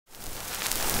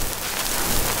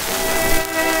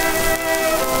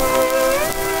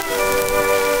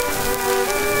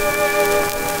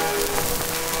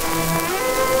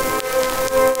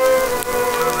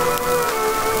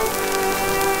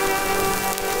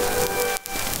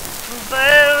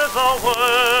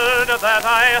word that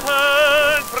I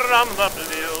heard from the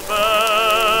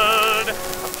bluebird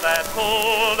that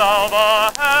told of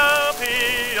a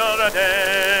happier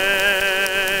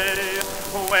day.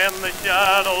 When the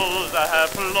shadows have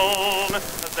flown,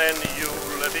 then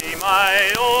you'll be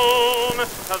my own.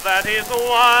 That is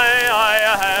why I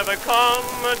have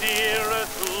come, dear,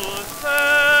 to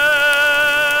say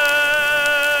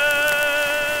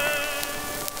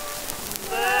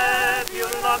that your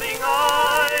loving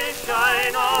eyes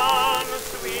shine on,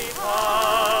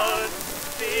 sweetheart.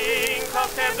 Think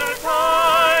of tender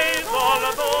ties,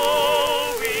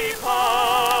 although we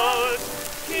part.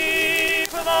 Keep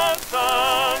the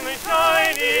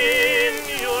sunshine in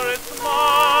your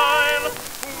smile.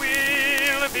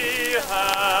 We'll be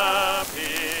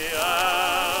happy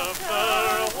after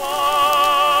a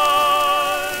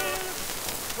while.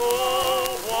 So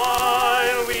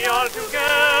while we are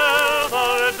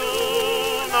together, do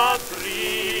not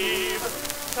grieve.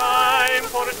 Time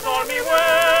for stormy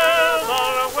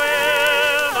weather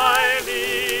when I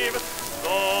leave.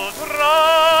 So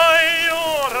dry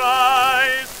your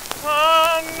eyes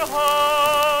and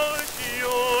hush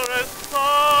your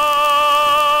sighs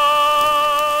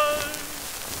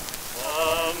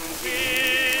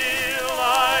until I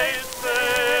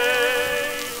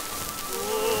say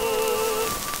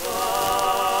goodbye.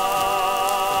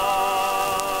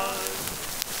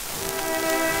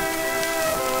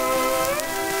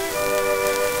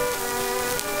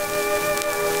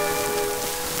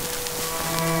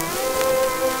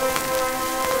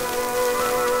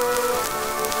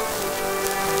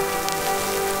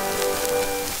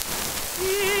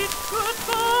 Each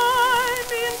goodbye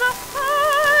means a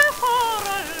sigh for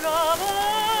a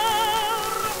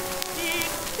lover.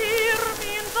 Each tear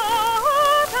means a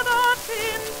heart that's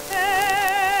in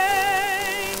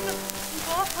pain.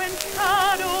 But when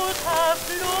shadows have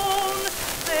flown,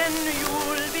 then you